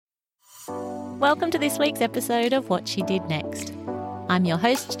Welcome to this week's episode of What She Did Next. I'm your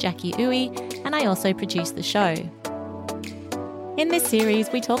host, Jackie Uwe, and I also produce the show. In this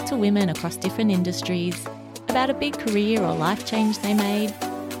series, we talk to women across different industries about a big career or life change they made,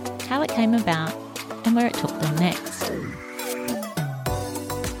 how it came about, and where it took them next.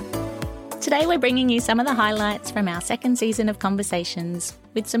 Today, we're bringing you some of the highlights from our second season of conversations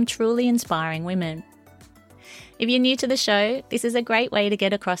with some truly inspiring women. If you're new to the show, this is a great way to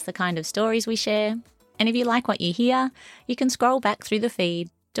get across the kind of stories we share. And if you like what you hear, you can scroll back through the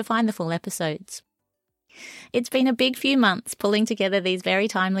feed to find the full episodes. It's been a big few months pulling together these very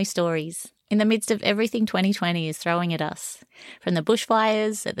timely stories in the midst of everything 2020 is throwing at us, from the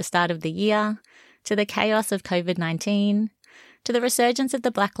bushfires at the start of the year, to the chaos of COVID-19, to the resurgence of the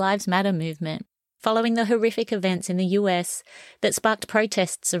Black Lives Matter movement, following the horrific events in the US that sparked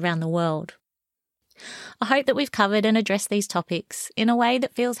protests around the world. I hope that we've covered and addressed these topics in a way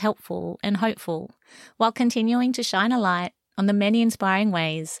that feels helpful and hopeful, while continuing to shine a light on the many inspiring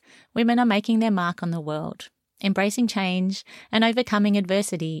ways women are making their mark on the world, embracing change and overcoming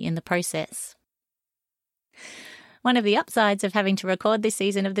adversity in the process. One of the upsides of having to record this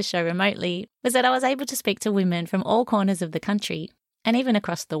season of the show remotely was that I was able to speak to women from all corners of the country, and even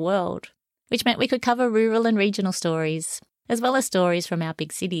across the world, which meant we could cover rural and regional stories, as well as stories from our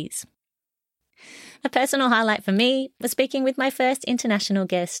big cities. A personal highlight for me was speaking with my first international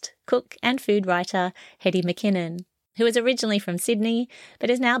guest, cook and food writer Hetty McKinnon, who is originally from Sydney but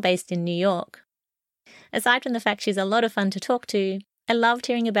is now based in New York. Aside from the fact she's a lot of fun to talk to, I loved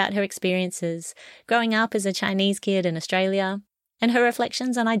hearing about her experiences growing up as a Chinese kid in Australia and her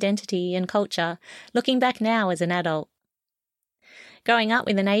reflections on identity and culture, looking back now as an adult. Growing up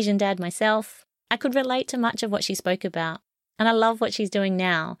with an Asian dad myself, I could relate to much of what she spoke about. And I love what she's doing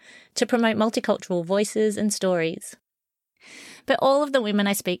now to promote multicultural voices and stories. But all of the women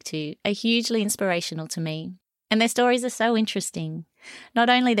I speak to are hugely inspirational to me, and their stories are so interesting, not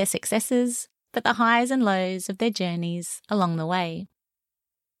only their successes, but the highs and lows of their journeys along the way.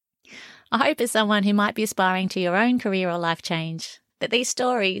 I hope as someone who might be aspiring to your own career or life change, that these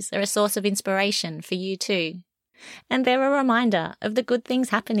stories are a source of inspiration for you too, and they're a reminder of the good things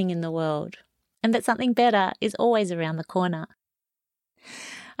happening in the world, and that something better is always around the corner.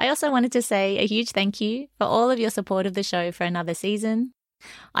 I also wanted to say a huge thank you for all of your support of the show for another season.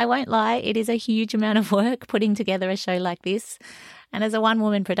 I won't lie, it is a huge amount of work putting together a show like this, and as a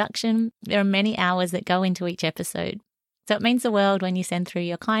one-woman production, there are many hours that go into each episode. So it means the world when you send through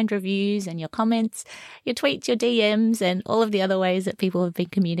your kind reviews and your comments, your tweets, your DMs, and all of the other ways that people have been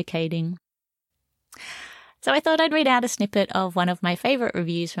communicating. So I thought I'd read out a snippet of one of my favourite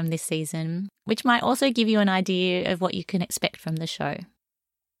reviews from this season, which might also give you an idea of what you can expect from the show.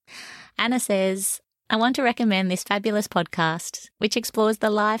 Anna says, I want to recommend this fabulous podcast, which explores the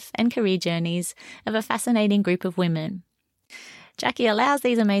life and career journeys of a fascinating group of women. Jackie allows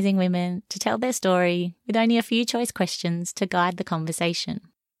these amazing women to tell their story with only a few choice questions to guide the conversation.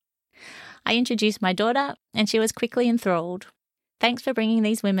 I introduced my daughter, and she was quickly enthralled. Thanks for bringing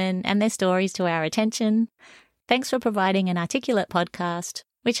these women and their stories to our attention. Thanks for providing an articulate podcast,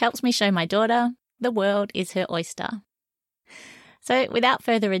 which helps me show my daughter the world is her oyster. So without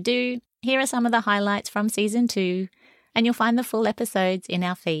further ado, here are some of the highlights from Season 2, and you'll find the full episodes in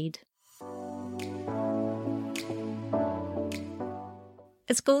our feed.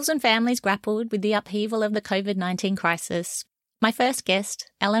 As schools and families grappled with the upheaval of the COVID-19 crisis, my first guest,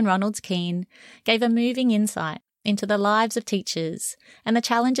 Ellen Ronalds-Keene, gave a moving insight into the lives of teachers and the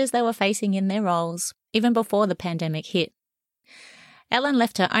challenges they were facing in their roles even before the pandemic hit. Ellen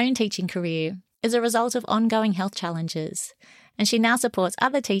left her own teaching career as a result of ongoing health challenges, and she now supports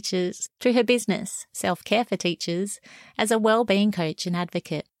other teachers through her business, Self-Care for Teachers, as a wellbeing coach and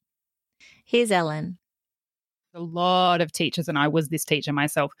advocate. Here's Ellen. A lot of teachers, and I was this teacher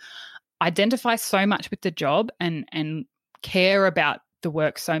myself, identify so much with the job and care about the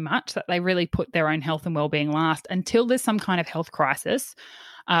work so much that they really put their own health and well-being last until there's some kind of health crisis,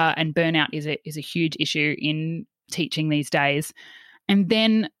 and burnout is a huge issue in teaching these days. And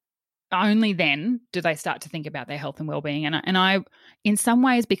then only then do they start to think about their health and well-being. And I in some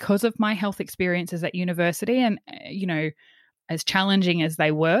ways, because of my health experiences at university and, as challenging as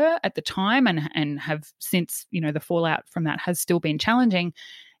they were at the time and have since, the fallout from that has still been challenging,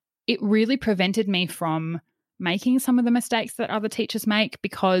 it really prevented me from making some of the mistakes that other teachers make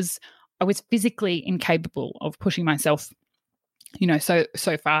because I was physically incapable of pushing myself,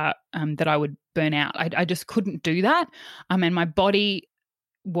 so far that I would burn out. I just couldn't do that. And my body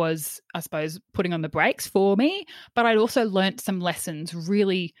was, I suppose, putting on the brakes for me, but I'd also learnt some lessons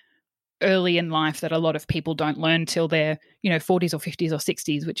really early in life that a lot of people don't learn till they're, 40s or 50s or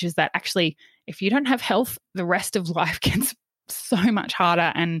 60s, which is that actually if you don't have health, the rest of life gets so much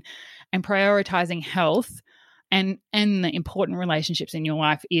harder, and prioritizing health and the important relationships in your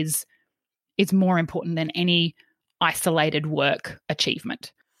life is more important than any isolated work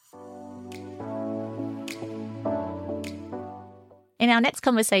achievement. In our next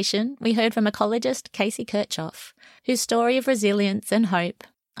conversation, we heard from ecologist Casey Kirchhoff, whose story of resilience and hope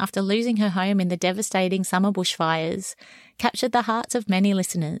after losing her home in the devastating summer bushfires captured the hearts of many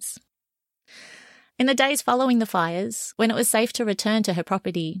listeners. In the days following the fires, when it was safe to return to her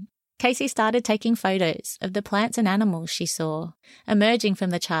property, Casey started taking photos of the plants and animals she saw emerging from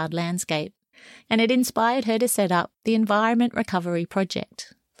the charred landscape, and it inspired her to set up the Environment Recovery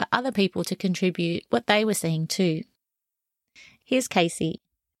Project for other people to contribute what they were seeing too. Here's Casey.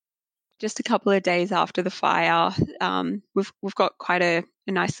 Just a couple of days after the fire, we've got quite a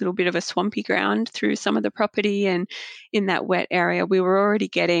nice little bit of a swampy ground through some of the property, and in that wet area we were already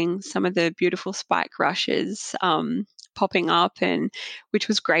getting some of the beautiful spike rushes popping up, and which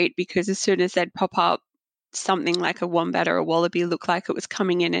was great because as soon as they'd pop up, something like a wombat or a wallaby looked like it was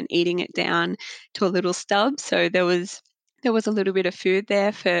coming in and eating it down to a little stub. So there was a little bit of food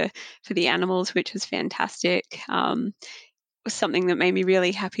there for the animals, which was fantastic. Something that made me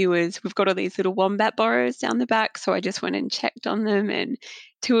really happy was we've got all these little wombat burrows down the back, so I just went and checked on them, and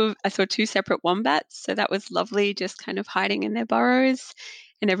I saw two separate wombats, so that was lovely, just kind of hiding in their burrows.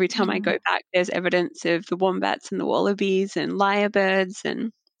 And every time I go back, there's evidence of the wombats and the wallabies and lyrebirds,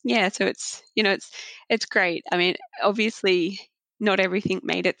 and yeah, so it's great. I mean, obviously not everything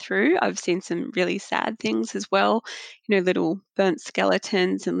made it through. I've seen some really sad things as well, little burnt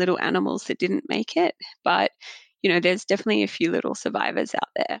skeletons and little animals that didn't make it, but there's definitely a few little survivors out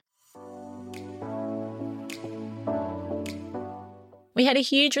there. We had a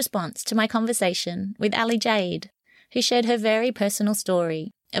huge response to my conversation with Ali Jade, who shared her very personal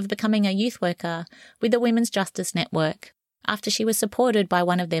story of becoming a youth worker with the Women's Justice Network after she was supported by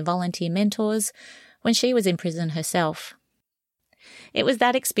one of their volunteer mentors when she was in prison herself. It was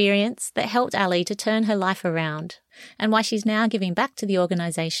that experience that helped Ali to turn her life around, and why she's now giving back to the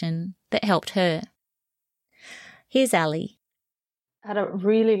organisation that helped her. Here's Ali. At a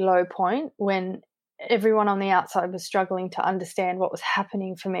really low point when everyone on the outside was struggling to understand what was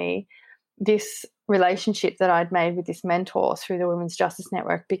happening for me, this relationship that I'd made with this mentor through the Women's Justice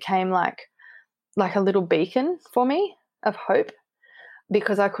Network became like a little beacon for me of hope,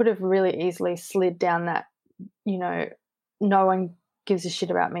 because I could have really easily slid down that, no one gives a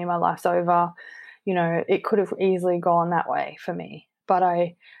shit about me, my life's over. It could have easily gone that way for me. But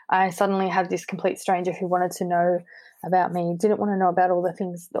I suddenly had this complete stranger who wanted to know about me, didn't want to know about all the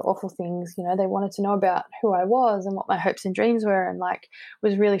things, the awful things, they wanted to know about who I was and what my hopes and dreams were, and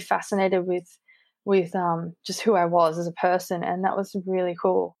was really fascinated with just who I was as a person, and that was really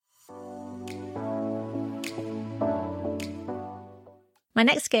cool. My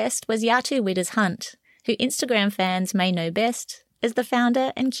next guest was Yatu Widders-Hunt, who Instagram fans may know best as the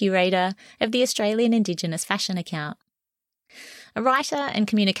founder and curator of the Australian Indigenous Fashion account. A writer and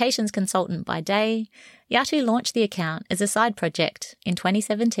communications consultant by day, Yatu launched the account as a side project in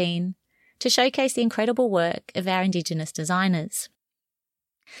 2017 to showcase the incredible work of our Indigenous designers.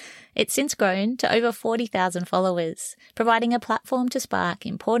 It's since grown to over 40,000 followers, providing a platform to spark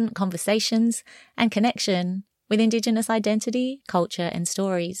important conversations and connection with Indigenous identity, culture and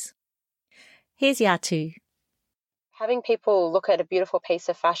stories. Here's Yatu. Having people look at a beautiful piece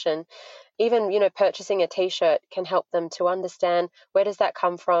of fashion, even, purchasing a T-shirt can help them to understand where does that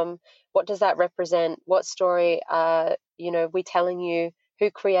come from, what does that represent, what story are, we telling you, who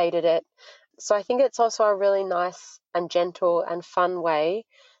created it. So I think it's also a really nice and gentle and fun way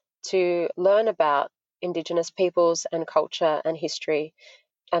to learn about Indigenous peoples and culture and history.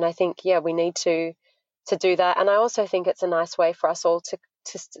 And I think, we need to do that. And I also think it's a nice way for us all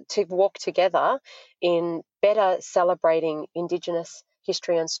to walk together in better celebrating Indigenous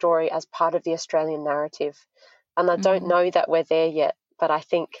history and story as part of the Australian narrative. And I don't know that we're there yet, but I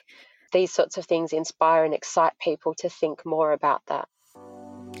think these sorts of things inspire and excite people to think more about that.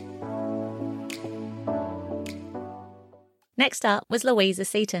 Next up was Louisa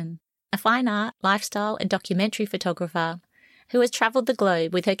Seaton, a fine art, lifestyle and documentary photographer who has travelled the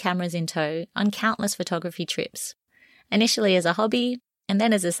globe with her cameras in tow on countless photography trips, initially as a hobby and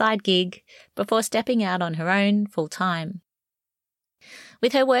then as a side gig, before stepping out on her own full-time.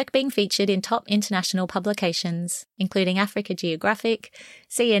 With her work being featured in top international publications, including Africa Geographic,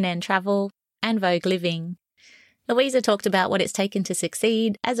 CNN Travel, and Vogue Living, Louisa talked about what it's taken to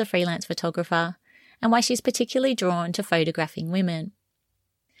succeed as a freelance photographer and why she's particularly drawn to photographing women.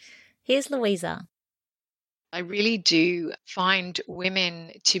 Here's Louisa. I really do find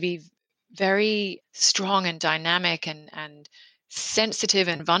women to be very strong and dynamic and sensitive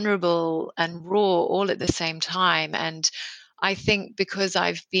and vulnerable and raw all at the same time. And I think because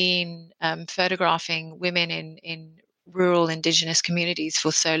I've been photographing women in rural Indigenous communities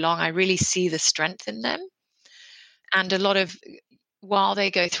for so long, I really see the strength in them. And while they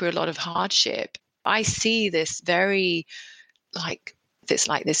go through a lot of hardship, I see this very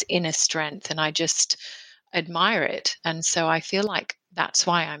this inner strength, and I just admire it. And so I feel like that's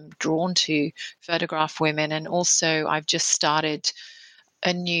why I'm drawn to photograph women. And also I've just started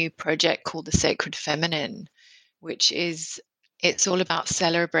a new project called The Sacred Feminine, which it's all about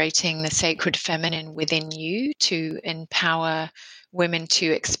celebrating the sacred feminine within you to empower women to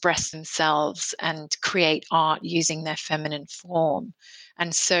express themselves and create art using their feminine form.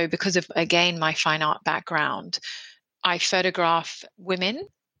 And so because of, again, my fine art background, I photograph women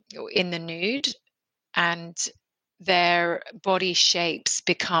in the nude, and their body shapes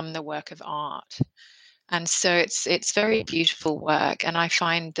become the work of art. And so it's very beautiful work, and I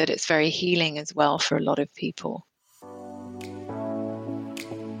find that it's very healing as well for a lot of people.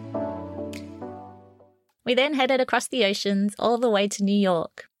 We then headed across the oceans all the way to New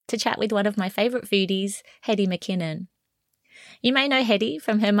York to chat with one of my favourite foodies, Hetty McKinnon. You may know Hetty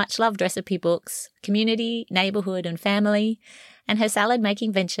from her much-loved recipe books, Community, Neighbourhood and Family, and her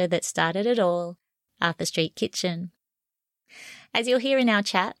salad-making venture that started it all, Arthur Street Kitchen. As you'll hear in our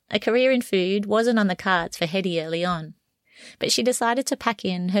chat, a career in food wasn't on the cards for Hetty early on, but she decided to pack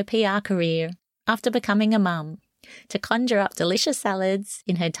in her PR career after becoming a mum to conjure up delicious salads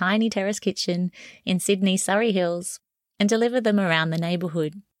in her tiny terrace kitchen in Sydney's Surrey Hills and deliver them around the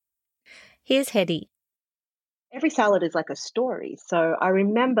neighbourhood. Here's Hetty. Every salad is like a story. So I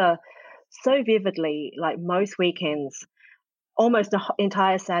remember so vividly, like most weekends, almost an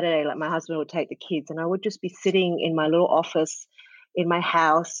entire Saturday, like my husband would take the kids and I would just be sitting in my little office in my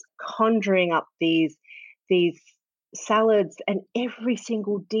house, conjuring up these salads, and every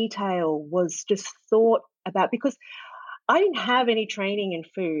single detail was just thought about, because I didn't have any training in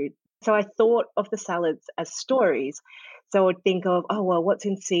food. So I thought of the salads as stories. So I would think of, oh, well, what's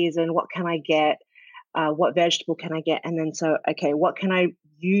in season? What can I get? What vegetable can I get? And then okay, what can I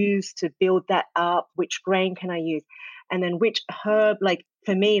use to build that up? Which grain can I use? And then which herb, like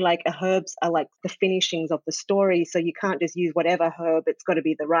for me, like herbs are like the finishings of the story. So you can't just use whatever herb. It's got to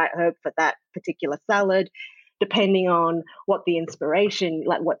be the right herb for that particular salad, depending on what the inspiration,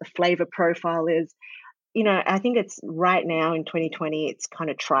 like what the flavor profile is. You know, I think it's right now in 2020, it's kind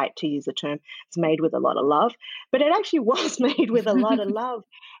of trite to use the term, it's made with a lot of love, but it actually was made with a lot of love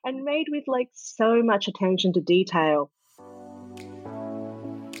and made with like so much attention to detail.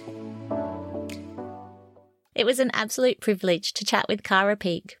 It was an absolute privilege to chat with Cara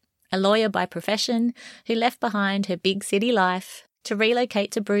Peake, a lawyer by profession who left behind her big city life to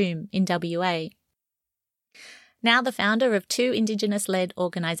relocate to Broome in WA. Now the founder of 2 Indigenous-led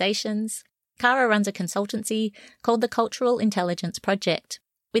organisations, Cara runs a consultancy called the Cultural Intelligence Project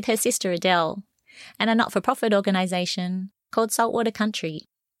with her sister Adele, and a not-for-profit organisation called Saltwater Country,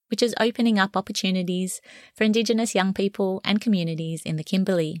 which is opening up opportunities for Indigenous young people and communities in the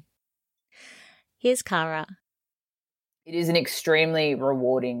Kimberley. Here's Cara. It is an extremely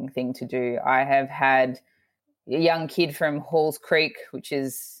rewarding thing to do. I have had a young kid from Halls Creek, which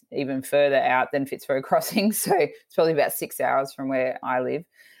is even further out than Fitzroy Crossing, so it's probably about 6 hours from where I live,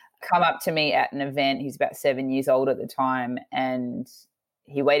 come up to me at an event. He's about 7 years old at the time, and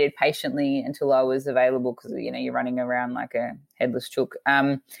he waited patiently until I was available because, you know, you're running around like a headless chook.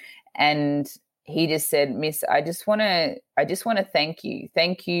 And he just said, "Miss, I just want to thank you.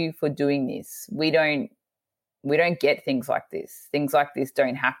 Thank you for doing this. We don't get things like this. Things like this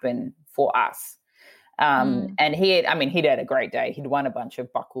don't happen for us." And he'd had a great day. He'd won a bunch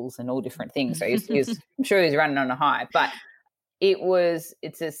of buckles and all different things. So I'm sure he was running on a high, but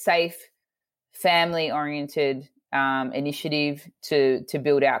it's a safe, family-oriented initiative to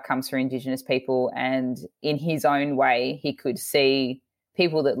build outcomes for Indigenous people. And in his own way, he could see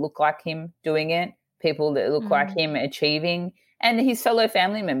people that look like him doing it, people that look like him achieving, and his fellow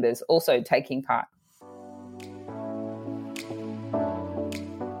family members also taking part.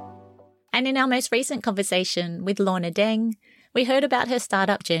 And in our most recent conversation with Lorna Deng, we heard about her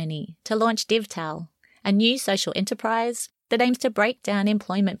startup journey to launch DivTal, a new social enterprise that aims to break down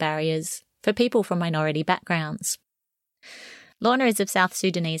employment barriers for people from minority backgrounds. Lorna is of South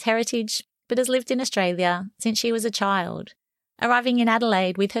Sudanese heritage, but has lived in Australia since she was a child, arriving in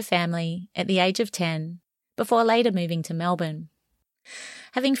Adelaide with her family at the age of 10, before later moving to Melbourne.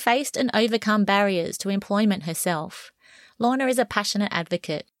 Having faced and overcome barriers to employment herself, Lorna is a passionate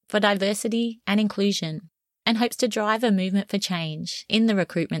advocate for diversity and inclusion and hopes to drive a movement for change in the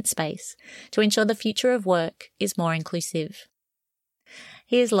recruitment space to ensure the future of work is more inclusive.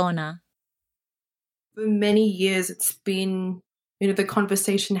 Here's Lorna. For many years, it's been, the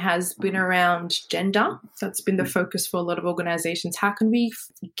conversation has been around gender. That's been the focus for a lot of organizations. How can we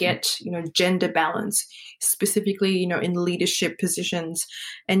get, gender balance, specifically, in leadership positions?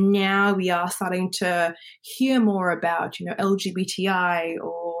 And now we are starting to hear more about, LGBTI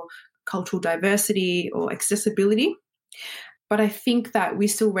or cultural diversity or accessibility. But I think that we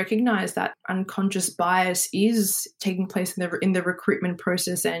still recognize that unconscious bias is taking place in the recruitment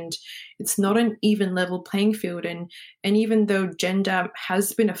process, and it's not an even level playing field. And even though gender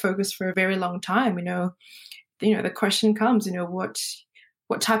has been a focus for a very long time, the question comes,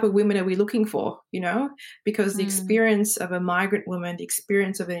 what type of women are we looking for? Because the experience of a migrant woman, the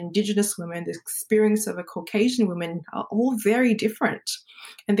experience of an Indigenous woman, the experience of a Caucasian woman are all very different,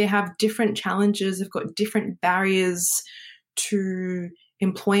 and they have different challenges. They've got different barriers to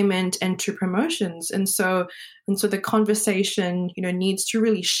employment and to promotions. And so the conversation, needs to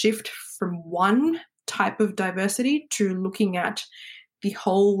really shift from one type of diversity to looking at the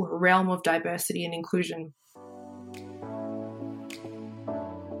whole realm of diversity and inclusion.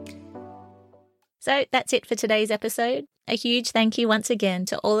 So that's it for today's episode. A huge thank you once again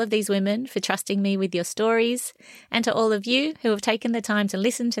to all of these women for trusting me with your stories, and to all of you who have taken the time to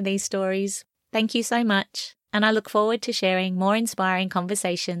listen to these stories. Thank you so much. And I look forward to sharing more inspiring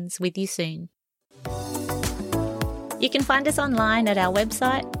conversations with you soon. You can find us online at our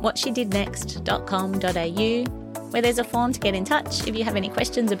website, whatshedidnext.com.au, where there's a form to get in touch if you have any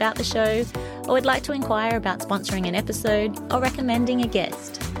questions about the show or would like to inquire about sponsoring an episode or recommending a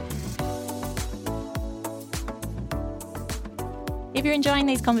guest. If you're enjoying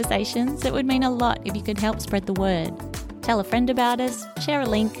these conversations, it would mean a lot if you could help spread the word. Tell a friend about us, share a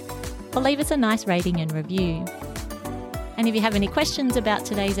link, or leave us a nice rating and review. And if you have any questions about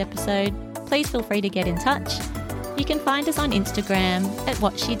today's episode, please feel free to get in touch. You can find us on Instagram at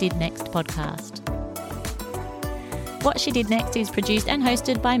What She Did Next Podcast. What She Did Next is produced and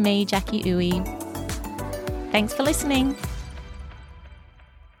hosted by me, Jackie Uwe. Thanks for listening.